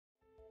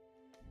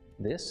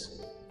This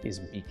is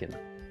Beakn.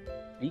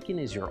 Beakn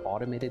is your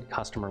automated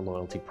customer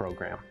loyalty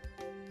program.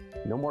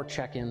 No more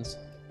check-ins,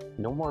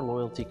 no more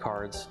loyalty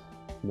cards,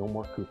 no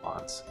more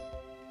coupons.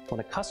 When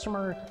a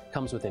customer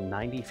comes within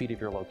 90 feet of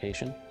your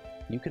location,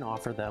 you can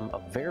offer them a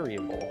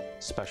variable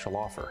special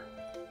offer.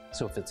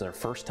 So if it's their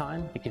first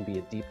time, it can be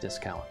a deep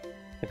discount.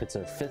 If it's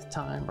their 5th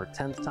time or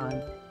 10th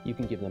time, you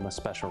can give them a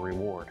special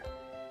reward.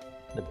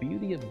 The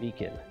beauty of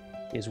Beakn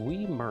is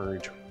we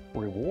merge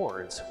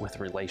rewards with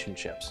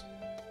relationships.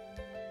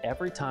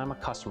 Every time a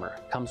customer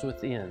comes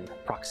within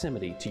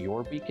proximity to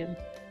your Beakn,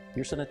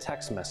 you're sent a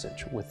text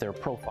message with their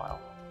profile.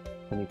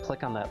 When you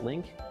click on that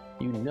link,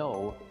 you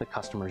know the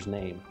customer's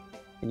name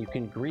and you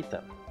can greet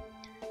them.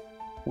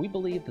 We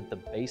believe that the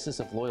basis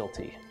of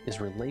loyalty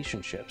is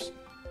relationships,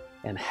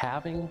 and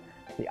having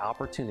the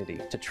opportunity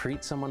to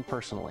treat someone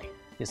personally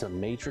is a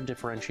major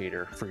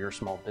differentiator for your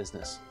small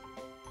business.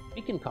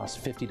 Beakn costs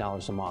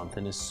 $50 a month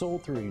and is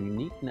sold through a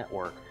unique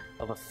network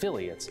of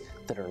affiliates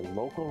that are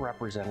local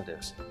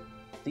representatives.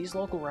 These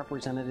local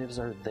representatives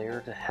are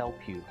there to help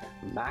you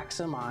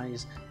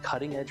maximize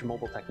cutting-edge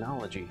mobile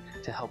technology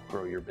to help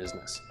grow your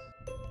business.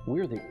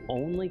 We're the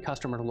only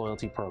customer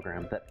loyalty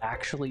program that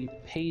actually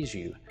pays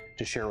you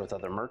to share with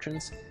other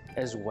merchants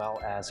as well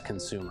as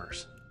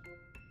consumers.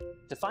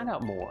 To find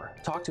out more,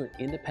 talk to an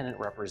independent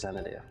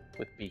representative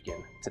with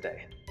Beakn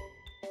today.